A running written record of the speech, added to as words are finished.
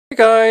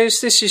guys,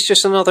 this is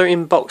just another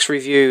inbox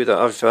review that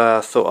I've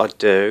thought I'd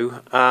do.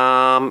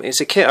 It's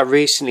a kit I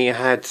recently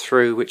had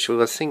through, which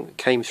I think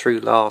came through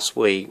last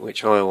week,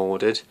 which I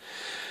ordered.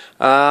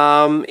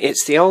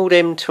 It's the old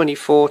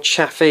M24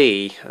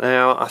 Chaffee.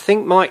 Now, I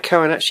think Mike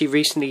Cohen actually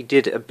recently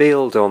did a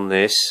build on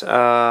this.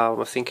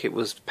 I think it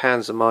was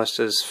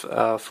Panzermeister's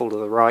Fall of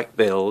the Reich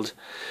build.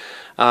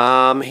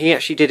 He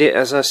actually did it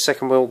as a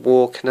Second World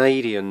War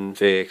Canadian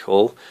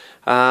vehicle.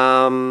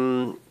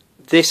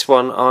 This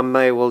one I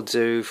may well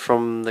do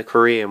from the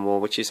Korean War,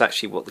 which is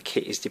actually what the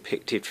kit is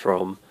depicted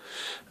from.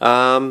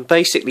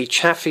 Basically,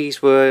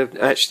 Chafees were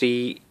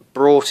actually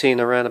brought in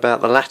around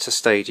about the latter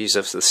stages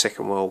of the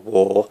Second World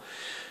War,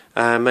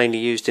 mainly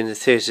used in the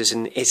theatres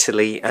in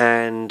Italy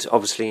and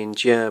obviously in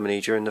Germany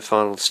during the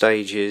final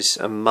stages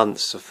and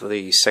months of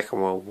the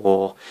Second World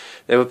War.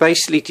 They were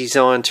basically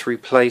designed to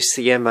replace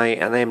the M8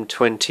 and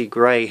M20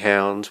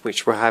 Greyhounds,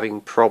 which were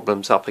having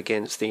problems up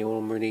against the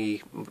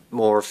already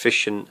more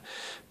efficient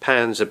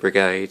Panzer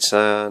brigades,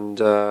 and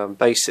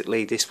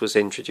basically this was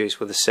introduced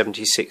with a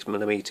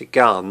 76mm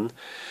gun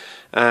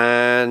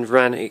and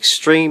ran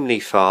extremely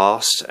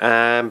fast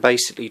and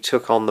basically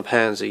took on the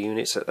Panzer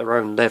units at their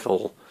own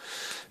level.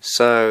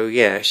 So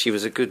yeah, she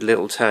was a good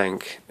little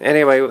tank.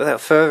 Anyway, without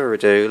further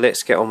ado,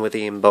 let's get on with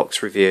the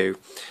inbox review.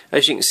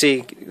 As you can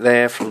see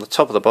there from the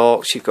top of the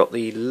box, you've got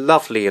the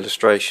lovely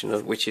illustration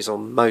of which is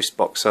on most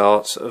box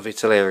arts of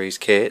Italeri's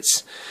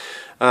kits.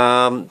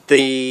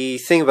 The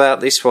thing about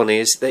this one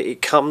is that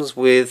it comes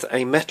with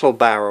a metal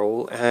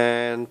barrel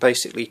and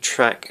basically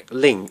track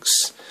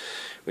links,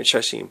 which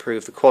actually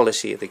improve the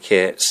quality of the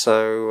kit,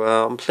 so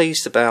I'm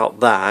pleased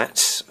about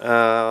that.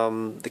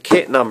 The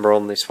kit number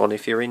on this one,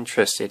 if you're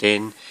interested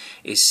in,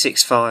 is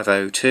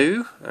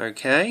 6502.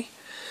 Okay.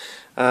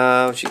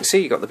 As you can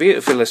see, you've got the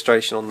beautiful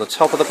illustration on the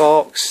top of the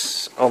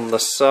box. On the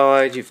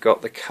side, you've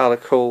got the colour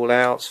call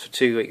outs for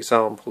two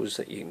examples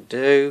that you can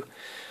do.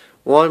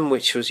 One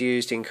which was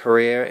used in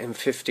Korea in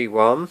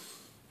 51,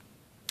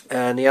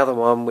 and the other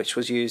one which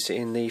was used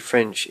in the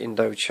French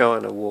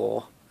Indochina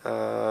War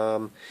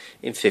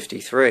in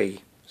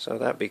 53. So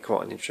that'd be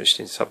quite an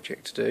interesting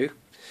subject to do.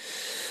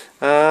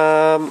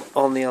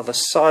 On the other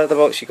side of the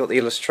box, you've got the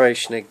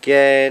illustration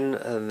again,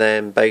 and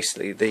then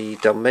basically the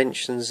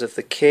dimensions of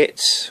the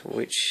kit,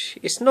 which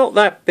is not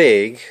that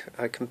big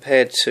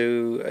compared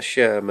to a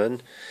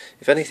Sherman.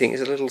 If anything,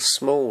 it's a little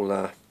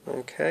smaller.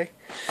 Okay.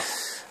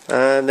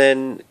 And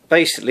then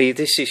basically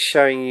this is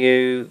showing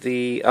you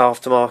the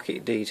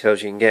aftermarket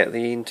details. You can get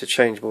the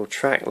interchangeable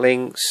track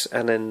links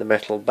and then the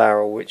metal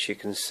barrel, which you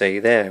can see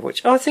there,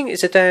 which I think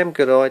is a damn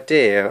good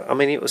idea. I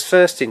mean, it was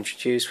first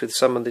introduced with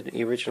some of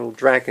the original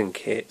Dragon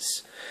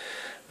kits,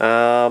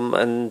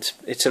 and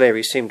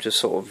Italeri seemed to have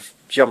sort of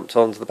jumped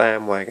onto the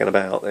bandwagon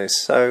about this,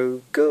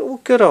 so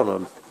good on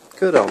them,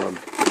 good on them.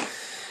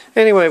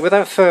 Anyway,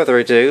 without further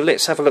ado,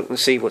 let's have a look and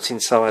see what's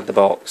inside the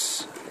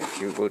box. If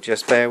you will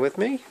just bear with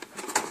me.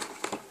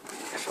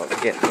 If I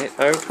can get it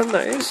open,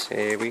 that is.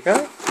 Here we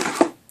go.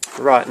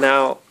 Right,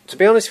 now, to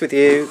be honest with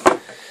you,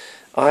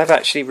 I have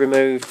actually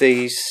removed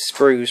these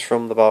sprues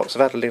from the box.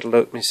 I've had a little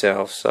look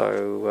myself,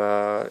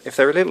 so if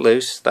they're a little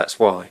loose, that's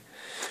why.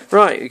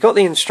 Right, you've got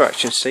the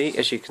instruction sheet,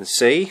 as you can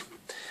see.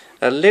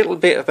 A little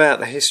bit about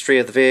the history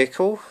of the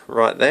vehicle,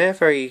 right there.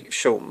 Very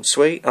short and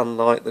sweet,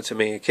 unlike the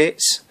Tamiya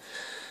kits.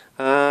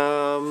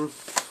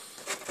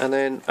 And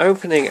then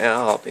opening it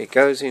up, it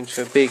goes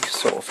into a big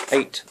sort of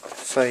eight-folded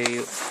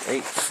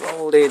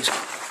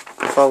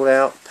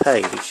fold-out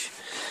page.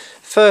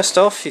 First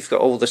off, you've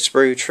got all the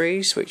sprue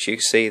trees, which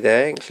you see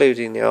there,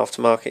 including the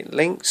aftermarket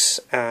links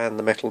and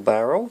the metal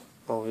barrel,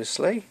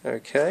 obviously.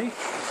 Okay.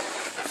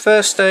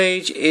 First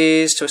stage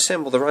is to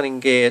assemble the running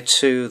gear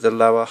to the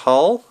lower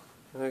hull.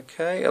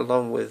 Okay,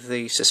 along with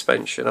the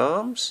suspension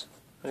arms.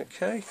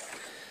 Okay.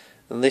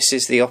 And this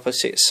is the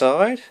opposite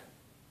side.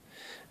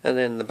 And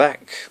then the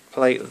back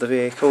plate of the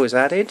vehicle is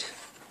added.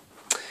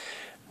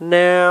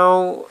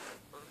 Now,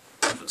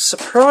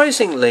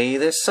 surprisingly,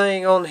 they're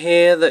saying on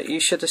here that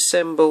you should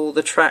assemble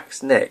the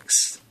tracks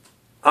next.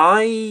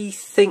 I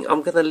think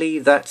I'm going to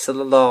leave that to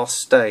the last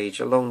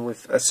stage, along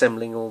with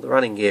assembling all the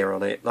running gear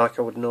on it, like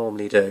I would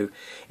normally do.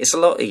 It's a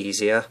lot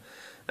easier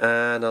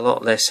and a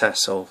lot less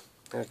hassle.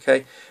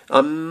 Okay, I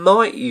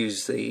might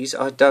use these,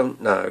 I don't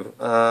know.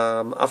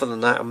 Other than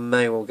that, I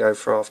may well go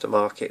for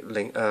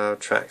aftermarket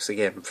tracks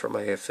again from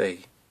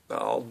AFE,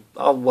 but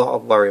I'll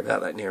worry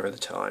about that nearer the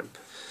time.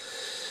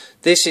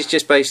 This is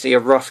just basically a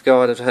rough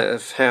guide of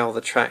how the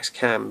tracks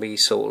can be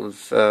sort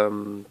of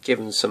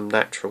given some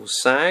natural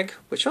sag,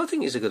 which I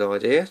think is a good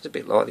idea. It's a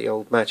bit like the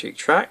old Magic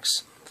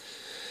tracks.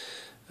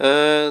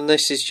 And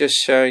this is just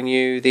showing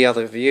you the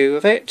other view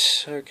of it,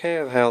 okay,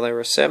 of how they're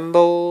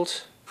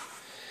assembled.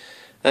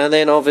 And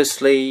then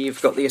obviously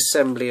you've got the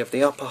assembly of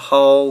the upper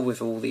hull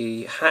with all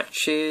the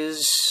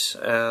hatches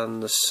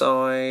and the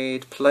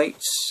side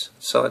plates,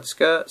 side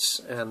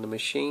skirts, and the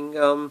machine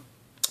gun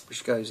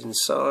which goes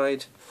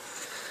inside.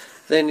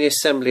 Then the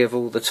assembly of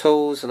all the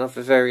tools and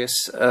other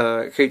various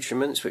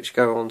accoutrements which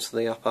go onto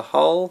the upper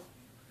hull.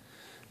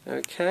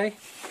 Okay.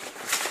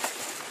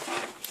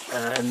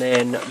 And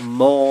then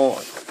more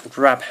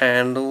grab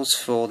handles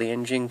for the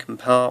engine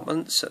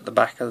compartments at the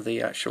back of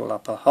the actual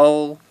upper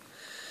hull,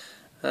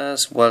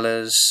 as well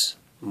as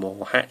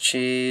more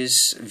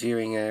hatches,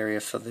 viewing area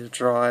for the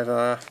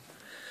driver,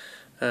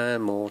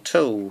 and more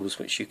tools,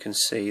 which you can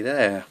see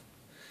there.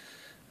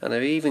 And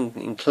they've even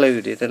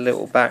included a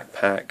little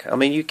backpack. I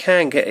mean, you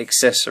can get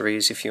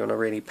accessories if you want to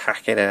really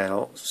pack it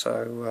out,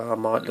 so I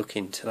might look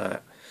into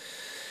that.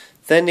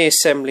 Then the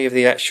assembly of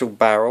the actual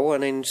barrel,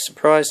 and then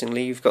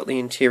surprisingly you've got the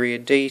interior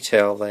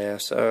detail there,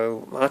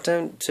 so I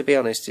don't, to be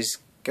honest, is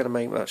going to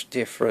make much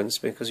difference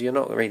because you're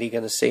not really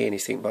going to see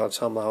anything by the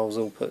time the hull's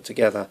all put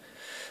together,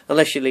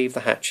 unless you leave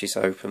the hatches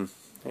open.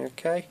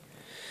 Okay.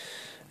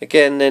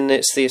 Again, then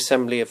it's the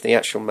assembly of the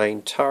actual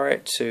main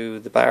turret to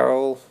the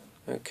barrel.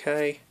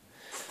 Okay.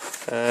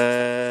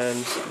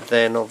 And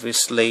then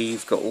obviously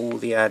you've got all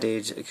the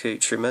added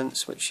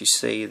accoutrements which you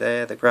see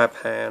there, the grab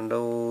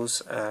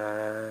handles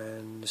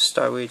and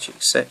stowage,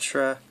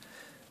 etc.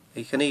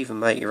 You can even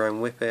make your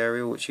own whip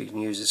aerial, which you can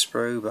use a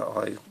sprue, but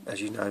I,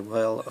 as you know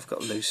well, I've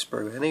got a loose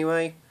sprue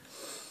anyway.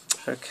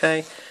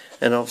 Okay,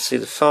 and obviously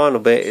the final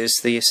bit is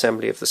the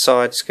assembly of the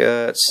side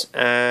skirts,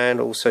 and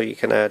also you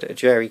can add a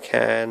jerry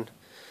can,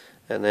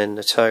 and then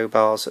the tow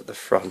bars at the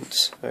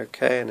front.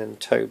 Okay, and then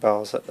tow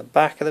bars at the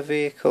back of the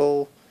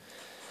vehicle.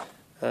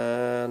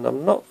 And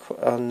I'm not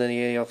on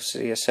the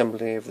obviously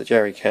assembly of the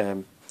jerry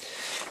can.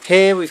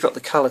 Here we've got the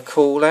colour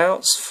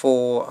callouts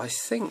for, I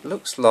think,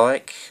 looks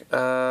like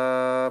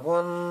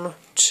 1,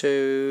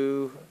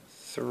 2,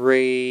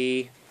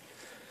 3,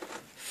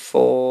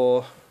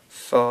 4,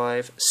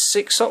 5,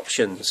 6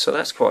 options. So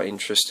that's quite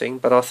interesting.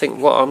 But I think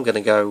what I'm going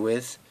to go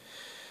with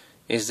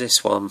is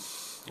this one,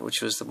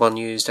 which was the one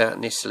used out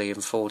in Italy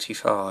in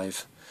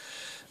 '45.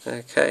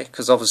 Okay,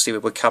 because obviously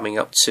we're coming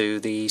up to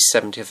the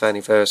 70th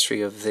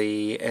anniversary of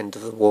the end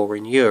of the war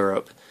in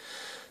Europe.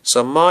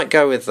 So I might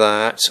go with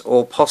that,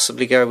 or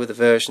possibly go with the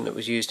version that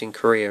was used in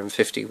Korea in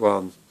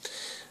 '51.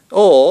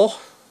 Or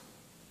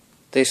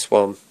this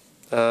one.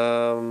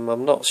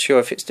 I'm not sure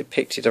if it's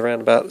depicted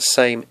around about the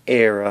same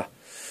era.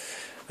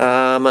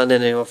 And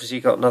then obviously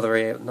you've got another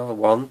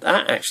one.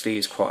 That actually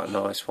is quite a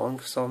nice one,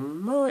 because I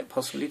might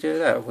possibly do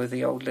that with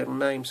the old little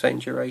name saying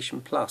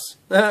Duration Plus,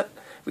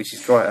 which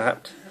is quite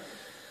apt.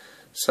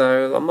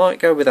 So I might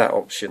go with that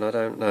option, I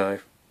don't know.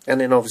 And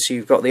then obviously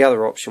you've got the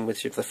other option,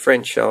 which is the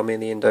French army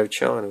in the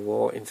Indochina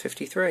War in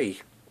 '53.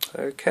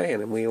 Okay,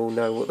 and then we all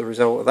know what the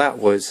result of that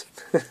was.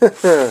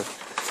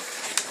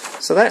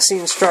 So that's the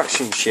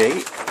instruction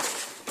sheet.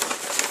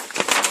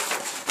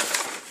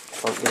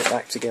 If I can get it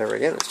back together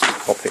again, let's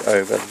just pop it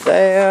over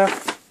there.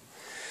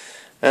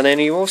 And then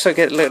you also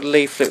get a little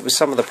leaflet with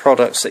some of the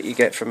products that you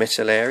get from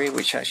Italeri,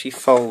 which actually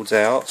folds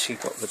out. So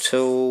you've got the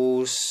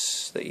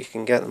tools that you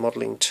can get, the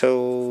modelling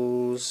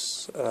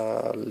tools,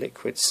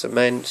 liquid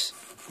cement,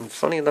 and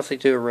funny enough they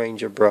do a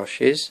range of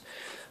brushes.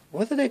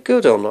 Whether they're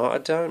good or not, I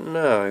don't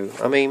know.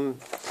 I mean,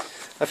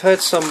 I've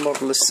heard some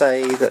modelers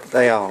say that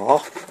they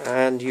are,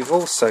 and you've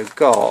also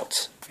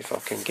got, if I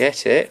can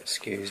get it,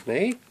 excuse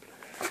me,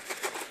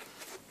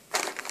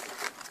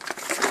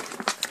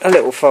 a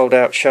little fold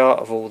out chart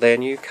of all their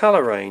new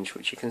colour range,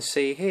 which you can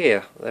see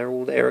here. They're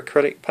all their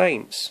acrylic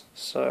paints,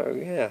 so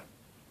yeah,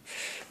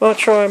 might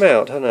try them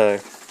out, I don't know.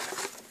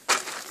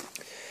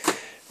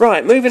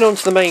 Right, moving on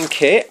to the main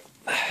kit.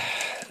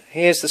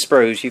 Here's the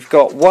sprues. You've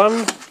got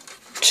 1,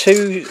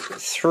 2,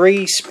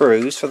 3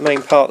 sprues for the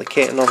main part of the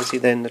kit, and obviously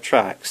then the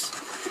tracks.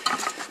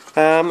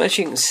 As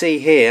you can see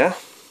here,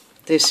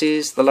 this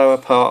is the lower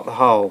part of the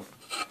hull.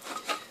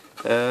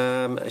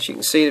 As you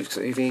can see,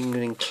 they've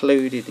even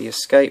included the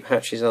escape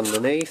hatches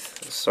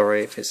underneath.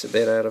 Sorry if it's a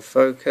bit out of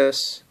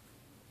focus.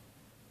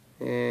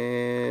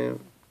 Again,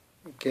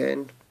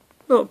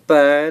 not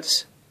bad.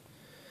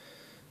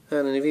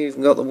 And then you've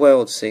even got the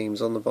weld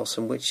seams on the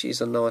bottom, which is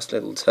a nice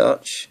little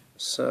touch.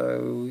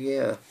 So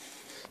yeah,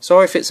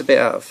 sorry if it's a bit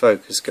out of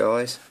focus,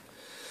 guys,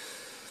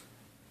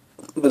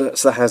 but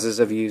that's the hazards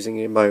of using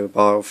a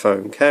mobile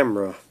phone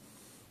camera.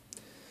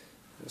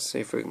 Let's see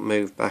if we can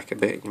move back a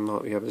bit, you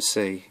might be able to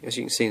see. As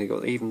you can see, they've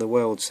got even the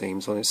weld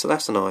seams on it, so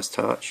that's a nice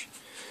touch.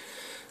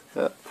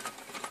 And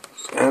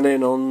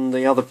then on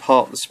the other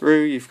part of the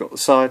sprue, you've got the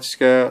side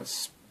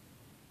skirts,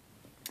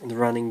 the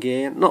running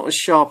gear. Not as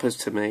sharp as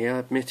to me,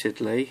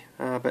 admittedly,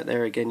 but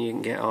there again you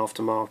can get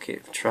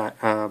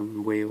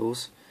aftermarket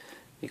wheels.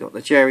 You've got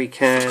the jerry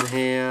can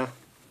here.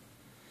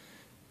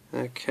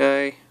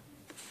 Okay.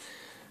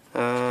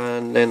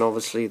 And then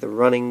obviously the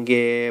running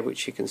gear,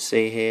 which you can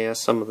see here,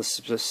 some of the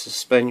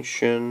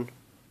suspension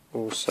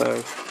also.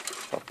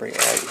 If I bring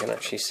it out you can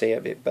actually see it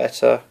a bit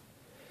better.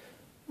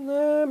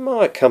 It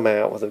might come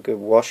out with a good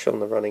wash on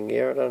the running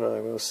gear, I don't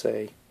know, we'll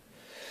see.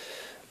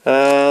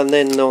 And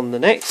then on the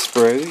next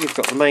sprue you've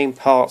got the main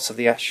parts of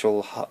the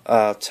actual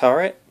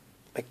turret.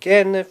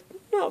 Again, they've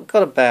not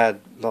got a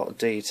bad lot of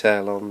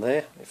detail on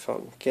there. If I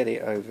can get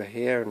it over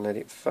here and let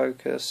it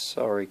focus,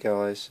 sorry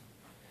guys.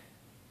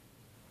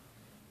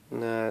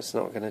 No, it's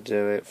not going to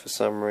do it for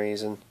some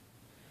reason.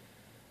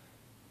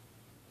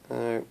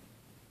 No.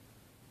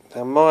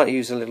 I might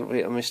use a little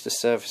bit of Mr.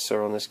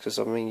 Surfacer on this because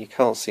I mean you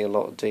can't see a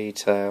lot of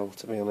detail,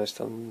 to be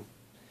honest.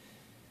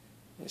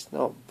 It's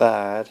not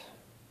bad.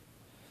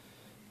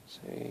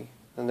 See,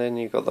 and then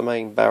you've got the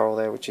main barrel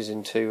there, which is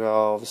in 2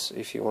 halves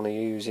if you want to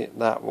use it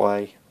that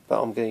way.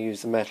 But I'm going to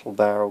use the metal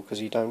barrel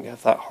because you don't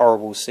have that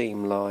horrible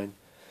seam line.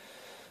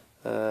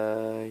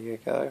 There you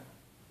go.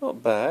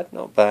 Not bad,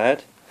 not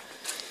bad.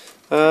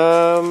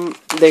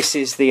 This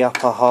is the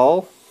upper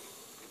hull.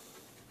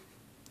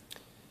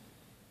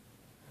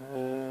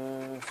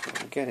 If I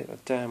can get it to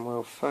damn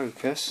well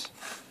focus.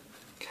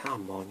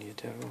 Come on, you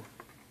devil.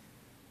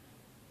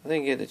 I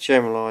think you get the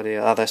general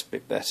idea. Ah, that's a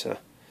bit better.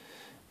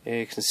 Here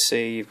you can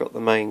see you've got the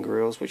main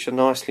grills, which are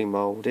nicely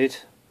moulded,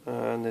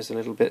 and there's a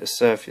little bit of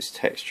surface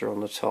texture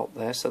on the top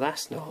there, so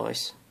that's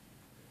nice.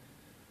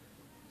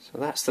 So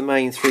that's the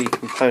main 3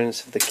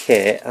 components of the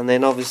kit, and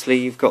then obviously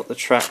you've got the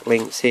track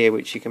links here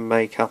which you can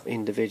make up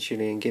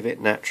individually and give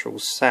it natural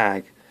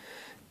sag.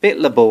 Bit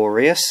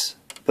laborious,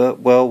 but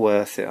well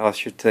worth it, I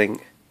should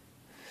think.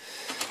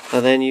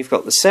 And then you've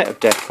got the set of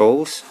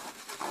decals.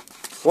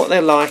 What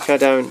they're like I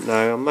don't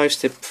know.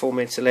 Most of the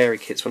former Italeri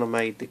kits when I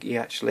made the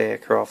actual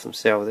aircraft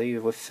themselves, they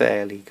were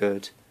fairly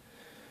good.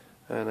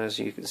 And as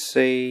you can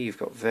see, you've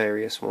got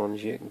various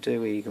ones you can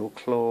do. Eagle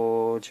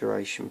Claw,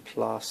 Duration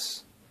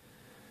Plus.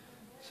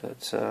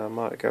 So I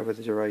might go with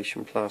the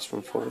Duration Plus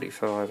from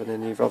 45. And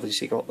then you've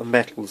obviously got the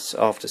metals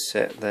after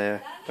set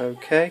there.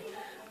 Okay.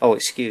 Oh,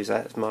 excuse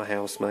that, it's my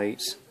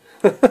housemates.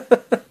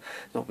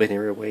 Not been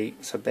here a week,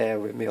 so bear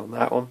with me on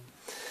that one.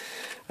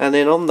 And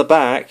then on the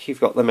back you've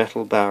got the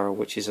metal barrel,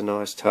 which is a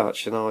nice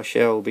touch, and I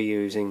shall be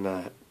using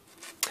that.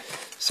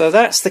 So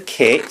that's the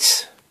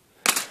kit,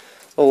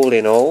 all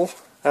in all.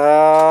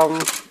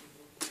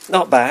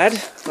 Not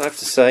bad, I have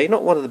to say.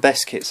 Not one of the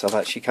best kits I've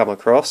actually come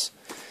across.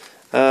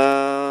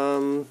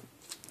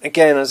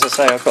 Again, as I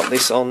say, I've got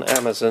this on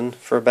Amazon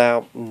for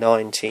about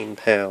 £19.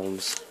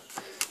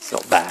 It's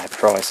not a bad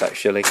price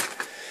actually.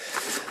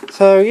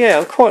 So yeah,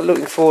 I'm quite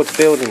looking forward to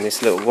building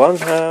this little one.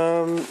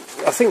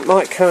 I think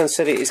Mike Cohen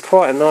said it is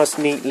quite a nice,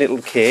 neat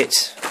little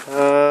kit.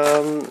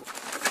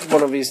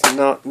 One of his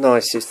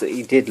nicest that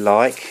he did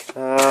like.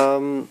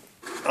 I'm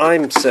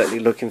certainly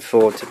looking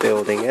forward to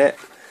building it.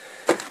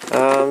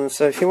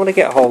 So if you want to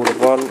get hold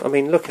of one, I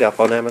mean, look it up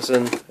on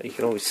Amazon. You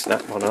can always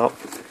snap one up.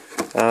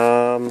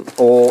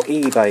 Or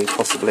eBay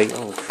possibly.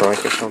 Oh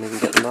crikey, I can't even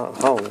get the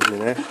hole in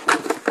there.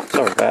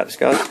 Sorry about this,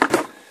 guys.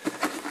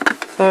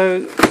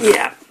 So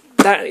yeah,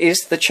 that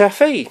is the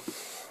Chaffee.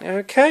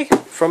 Okay,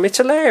 from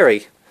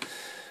Italeri.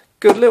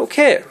 Good little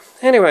kit.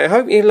 Anyway, I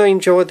hope you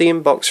enjoyed the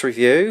inbox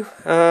review.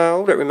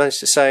 All that remains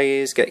to say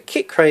is get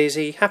kit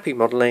crazy, happy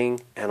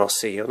modelling, and I'll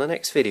see you on the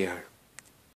next video.